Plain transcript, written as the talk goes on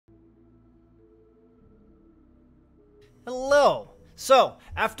Hello. So,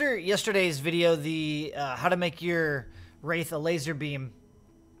 after yesterday's video, the how to make your Wraith a laser beam,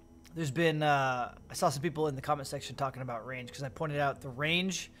 there's been, I saw some people in the comment section talking about range, because I pointed out the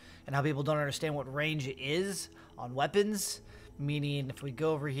range and how people don't understand what range is on weapons. Meaning, if we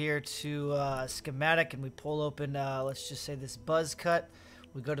go over here to schematic and we pull open, let's just say this buzz cut,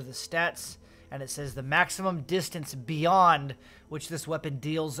 we go to the stats, and it says the maximum distance beyond which this weapon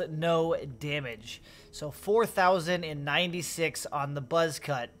deals no damage. So 4,096 on the buzz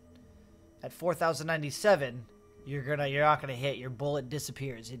cut. At 4,097, you're not gonna hit. Your bullet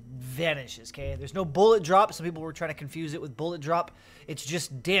disappears. It vanishes. Okay. There's no bullet drop. Some people were trying to confuse it with bullet drop. It's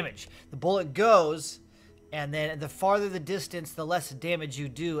just damage. The bullet goes, and then the farther the distance, the less damage you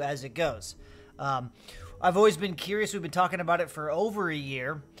do as it goes. I've always been curious. We've been talking about it for over a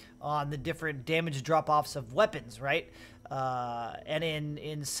year on the different damage drop-offs of weapons, right? And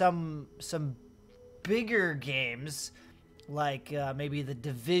in some bigger games, like maybe the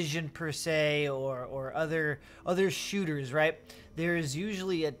Division per se, or other shooters, right? There is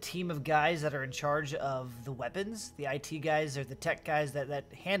usually a team of guys that are in charge of the weapons, the IT guys or the tech guys that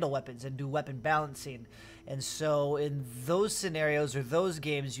handle weapons and do weapon balancing. And so in those scenarios or those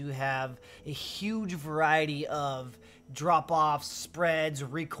games, you have a huge variety of drop-offs, spreads,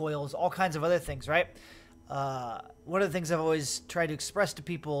 recoils, all kinds of other things, right? One of the things I've always tried to express to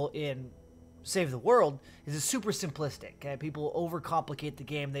people in Save the World is it's super simplistic. Okay? People overcomplicate the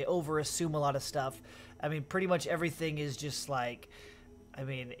game. They overassume a lot of stuff. I mean, pretty much everything is just like, I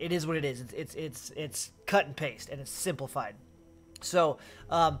mean, it is what it is. It's cut and paste, and it's simplified. So,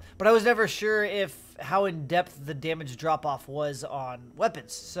 but I was never sure how in depth the damage drop off was on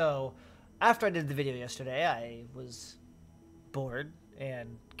weapons. So, after I did the video yesterday, I was bored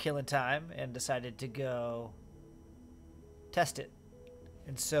and killing time and decided to go test it.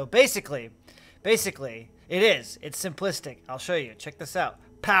 And so basically, it's simplistic. I'll show you. Check this out.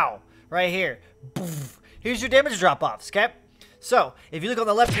 Pow! Right here. Boof. Here's your damage drop-offs, okay? So, if you look on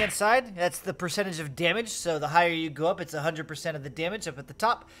the left-hand side, that's the percentage of damage. So, the higher you go up, it's 100% of the damage up at the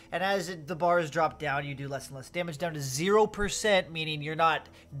top. And as the bars drop down, you do less and less damage, down to 0%, meaning you're not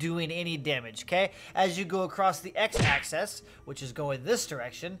doing any damage, okay? As you go across the x-axis, which is going this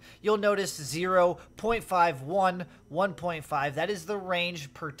direction, you'll notice 0, 0.5, 1, 1.5. That is the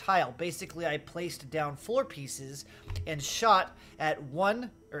range per tile. Basically, I placed down floor pieces and shot at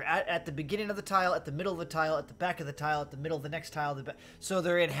one, or at the beginning of the tile, at the middle of the tile, at the back of the tile, at the middle of the next tile. So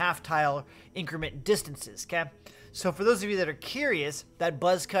they're in half tile increment distances, okay? So for those of you that are curious, that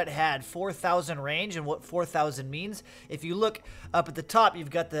buzz cut had 4,000 range, and what 4,000 means. If you look up at the top, you've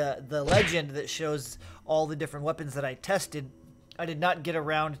got the legend that shows all the different weapons that I tested. I did not get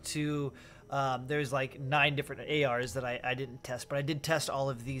around to, there's like 9 different ARs that I didn't test, but I did test all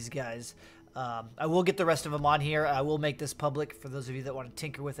of these guys. I will get the rest of them on here. I will make this public for those of you that want to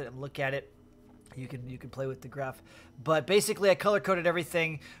tinker with it and look at it. You can play with the graph, but basically I color coded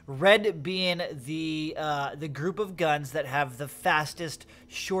everything. Red being the group of guns that have the fastest,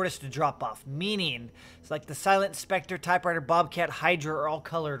 shortest drop off. Meaning, it's like the Silent Spectre, Typewriter, Bobcat, Hydra are all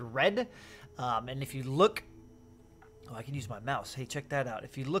colored red. And if you look, oh, I can use my mouse. Hey, check that out.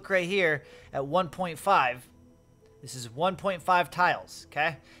 If you look right here at 1.5. This is 1.5 tiles,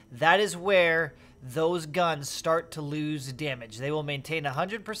 okay? That is where those guns start to lose damage. They will maintain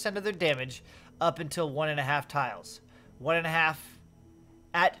 100% of their damage up until 1.5 tiles. 1.5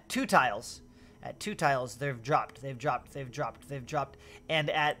 at 2 tiles. At 2 tiles, they've dropped. And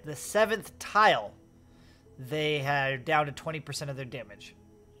at the 7th tile, they are down to 20% of their damage.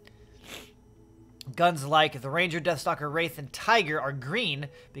 Guns like the Ranger, Deathstalker, Wraith, and Tiger are green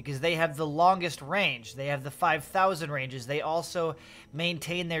because they have the longest range. They have the 5,000 ranges. They also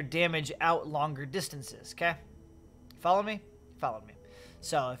maintain their damage out longer distances, okay? Follow me? Follow me.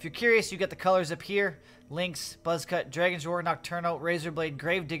 So, if you're curious, you got the colors up here. Lynx, Buzzcut, Dragon's Roar, Nocturno, Razorblade,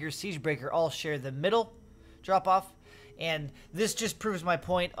 Gravedigger, Siegebreaker all share the middle drop-off. And this just proves my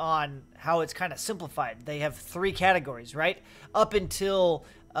point on how it's kind of simplified. They have 3 categories, right? Up until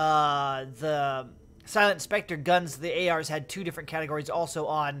the Silent Spectre guns, the ARs had 2 different categories also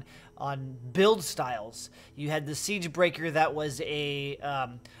on build styles. You had the Siegebreaker that was a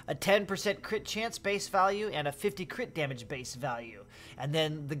 10% crit chance base value and a 50 crit damage base value. And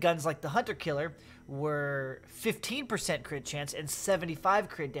then the guns like the Hunter Killer were 15% crit chance and 75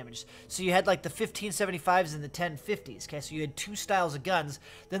 crit damage. So you had like the 1575s and the 1050s. Okay, so you had 2 styles of guns.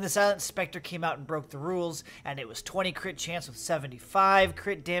 Then the Silent Spectre came out and broke the rules, and it was 20 crit chance with 75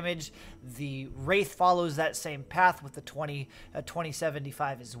 crit damage. The Wraith follows that same path with the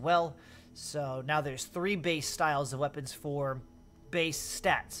 2075 as well. So now there's 3 base styles of weapons for base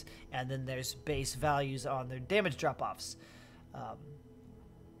stats, and then there's base values on their damage drop-offs.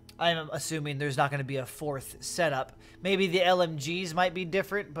 I'm assuming there's not going to be a fourth setup. Maybe the LMGs might be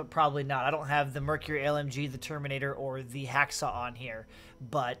different, but probably not. I don't have the Mercury LMG, the Terminator, or the Hacksaw on here,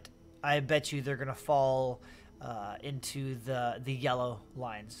 but I bet you they're going to fall into the yellow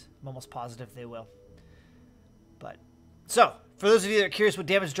lines. I'm almost positive they will. But so, for those of you that are curious what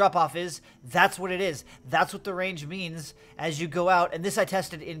damage drop-off is, that's what it is. That's what the range means as you go out. And this I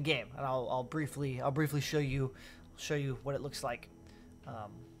tested in game, and I'll briefly show you what it looks like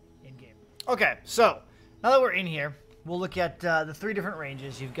in game. Okay, so now that we're in here, we'll look at the three different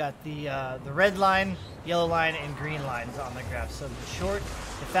ranges. You've got the red line, yellow line, and green lines on the graph. So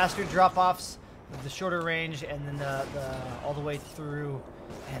the faster drop-offs, the shorter range, and then the all the way through.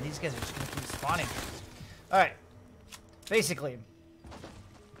 Man, these guys are just gonna keep spawning. All right. Basically,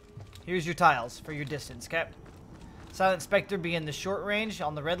 here's your tiles for your distance, okay? Silent Spectre being the short range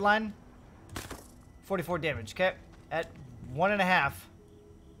on the red line, 44 damage, okay? At 1.5,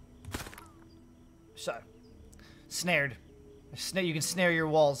 so, snared. You can snare your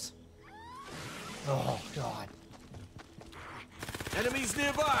walls. Oh, God. Enemies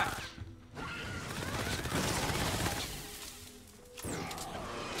nearby!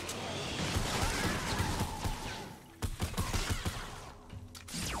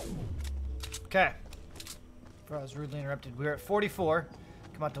 Okay. Bro, I was rudely interrupted. We were at 44.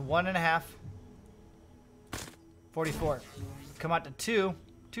 Come out to 1.5. 44. Come out to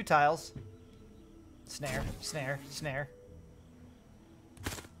 2 tiles. Snare, snare, snare.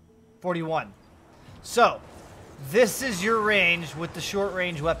 41. So, this is your range with the short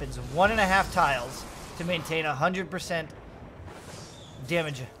range weapons. 1.5 tiles to maintain 100%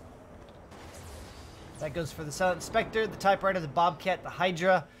 damage. That goes for the Silent Spectre, the Typewriter, the Bobcat, the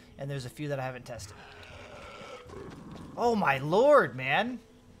Hydra, and there's a few that I haven't tested. Oh my lord, man.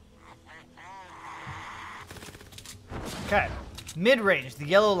 Okay. Mid-range, the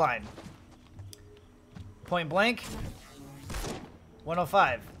yellow line. Point blank.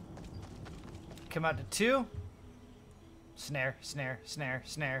 105. Come out to 2. Snare, snare, snare,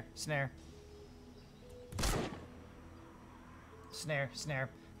 snare, snare. Snare, snare.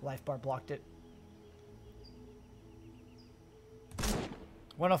 Life bar blocked it.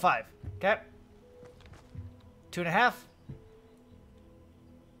 105. Okay. 2.5.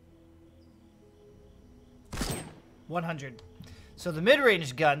 100. So the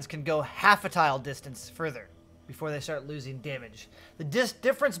mid-range guns can go half a tile distance further before they start losing damage. The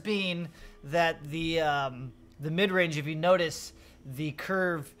difference being that the mid-range, if you notice, the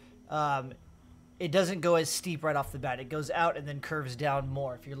curve, it doesn't go as steep right off the bat. It goes out and then curves down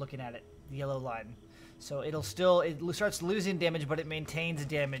more if you're looking at it, the yellow line. So it starts losing damage, but it maintains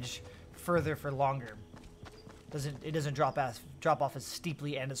damage further for longer. It doesn't drop off as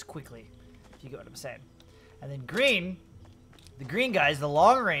steeply and as quickly, if you get what I'm saying. And then green, the green guys, the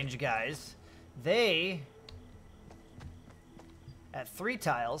long range guys, they at 3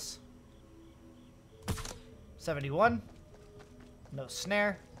 tiles, 71, no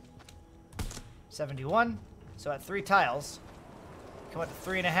snare, 71. So at 3 tiles, come up to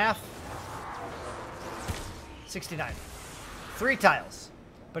 3.5. 69. 3 tiles.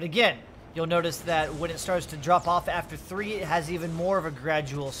 But again, you'll notice that when it starts to drop off after 3, it has even more of a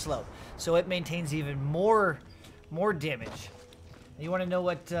gradual slope. So it maintains even more damage. And you want to know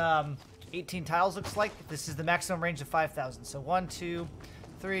what 18 tiles looks like? This is the maximum range of 5,000. So 1, 2,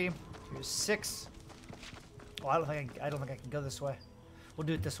 3, here's 6. Oh, I don't think I can go this way. We'll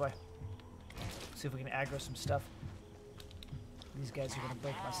do it this way. See if we can aggro some stuff. These guys are going to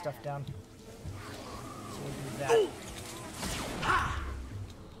break my stuff down. We'll do that.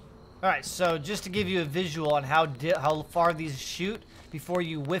 Alright, so just to give you a visual on how far these shoot before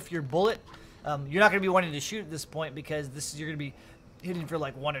you whiff your bullet, you're not going to be wanting to shoot at this point because you're going to be hitting for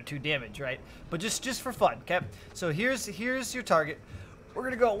like 1 or 2 damage, right? But just for fun, okay? So here's your target. We're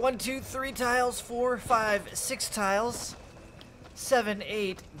going to go 1, 2, 3 tiles, 4, 5, 6 tiles, 7,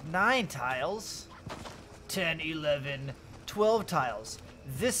 8, 9 tiles, 10, 11, 12 tiles.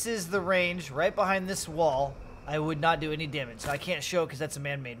 This is the range right behind this wall. I would not do any damage. So I can't show it because that's a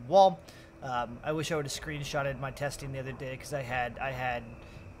man-made wall. I wish I would have screenshotted my testing the other day because I had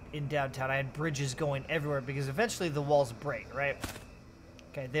in downtown, I had bridges going everywhere because eventually the walls break, right?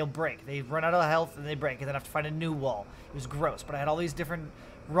 Okay, they'll break. They run out of health and they break, and then I have to find a new wall. It was gross, but I had all these different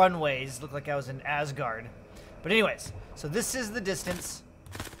runways. Looked like I was in Asgard. But anyways, so this is the distance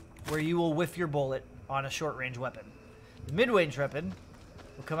where you will whiff your bullet on a short-range weapon. The mid-range weapon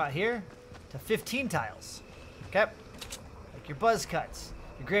will come out here to 15 tiles. Okay? Like your buzz cuts,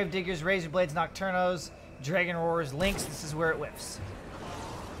 your grave diggers, razor blades, nocturnos, Dragon Roars, Lynx, this is where it whiffs.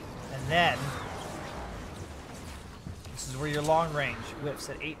 And then, this is where your long range whiffs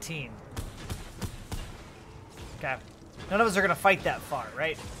at 18. Okay. None of us are going to fight that far,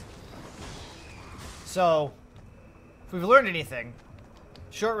 right? So, if we've learned anything,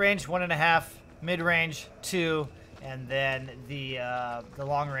 short range, 1.5, mid range, 2, and then the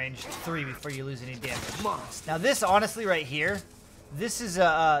long range, 3 before you lose any damage. Now this, honestly, right here, this is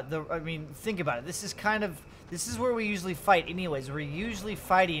I mean, think about it. This is where we usually fight, anyways. We're usually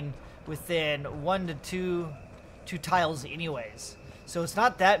fighting within 1 to 2 tiles, anyways. So it's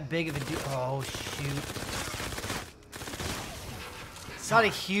not that big of a deal. Oh shoot! It's not a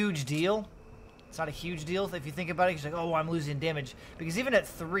huge deal. It's not a huge deal if you think about it. You're like, oh, I'm losing damage, because even at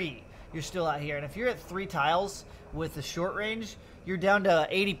 3, you're still out here. And if you're at 3 tiles with the short range, you're down to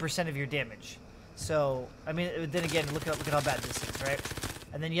 80% of your damage. So, I mean, then again, look at how bad this is, right?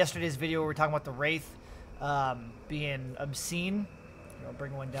 And then yesterday's video, we were talking about the Wraith being obscene. I'll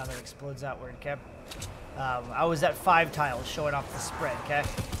bring one down that explodes outward, okay? I was at 5 tiles showing off the spread, okay?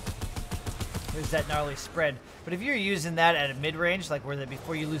 There's that gnarly spread. But if you're using that at a mid-range, like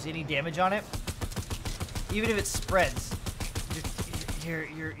before you lose any damage on it, even if it spreads,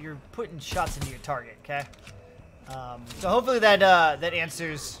 you're putting shots into your target, okay? So hopefully that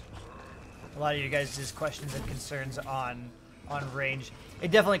answers a lot of you guys' questions and concerns on range.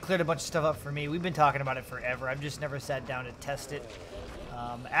 It definitely cleared a bunch of stuff up for me. We've been talking about it forever. I've just never sat down to test it.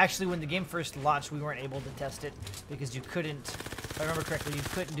 Actually, when the game first launched, we weren't able to test it because you couldn't, if I remember correctly, you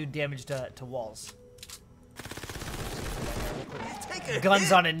couldn't do damage to walls.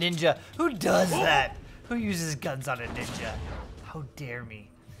 Guns on a ninja. Who does that? Who uses guns on a ninja? How dare me?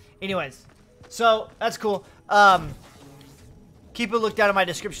 Anyways, so that's cool. Keep a look down in my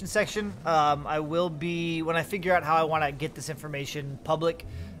description section. I will be, when I figure out how I want to get this information public,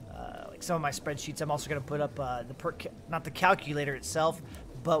 like some of my spreadsheets, I'm also going to put up not the calculator itself,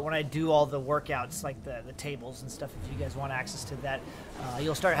 but when I do all the workouts, like the tables and stuff, if you guys want access to that,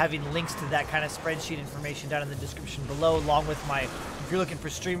 you'll start having links to that kind of spreadsheet information down in the description below, along with if you're looking for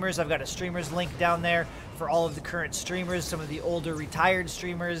streamers, I've got a streamers link down there for all of the current streamers, some of the older retired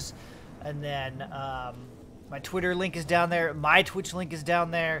streamers, and then my Twitter link is down there, my Twitch link is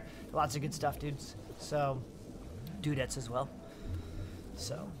down there, lots of good stuff, dudes. So, dudettes as well.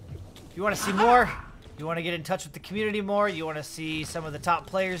 So, if you want to see more, you want to get in touch with the community more, you want to see some of the top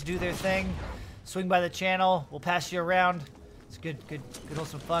players do their thing, swing by the channel, we'll pass you around. It's good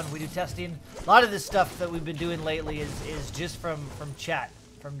wholesome fun. We do testing. A lot of this stuff that we've been doing lately is just from chat,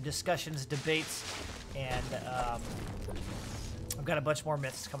 from discussions, debates, and I've got a bunch more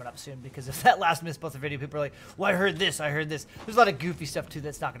myths coming up soon, because if that last Mythbuster video, people are like, well, I heard this. There's a lot of goofy stuff, too,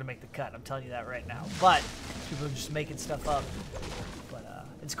 that's not going to make the cut. I'm telling you that right now. But people are just making stuff up. But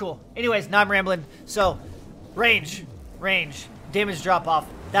it's cool. Anyways, now I'm rambling. So, range, damage drop-off.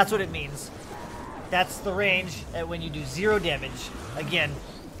 That's what it means. That's the range at when you do 0 damage. Again,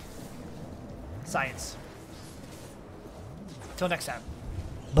 science. Till next time.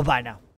 Bye-bye now.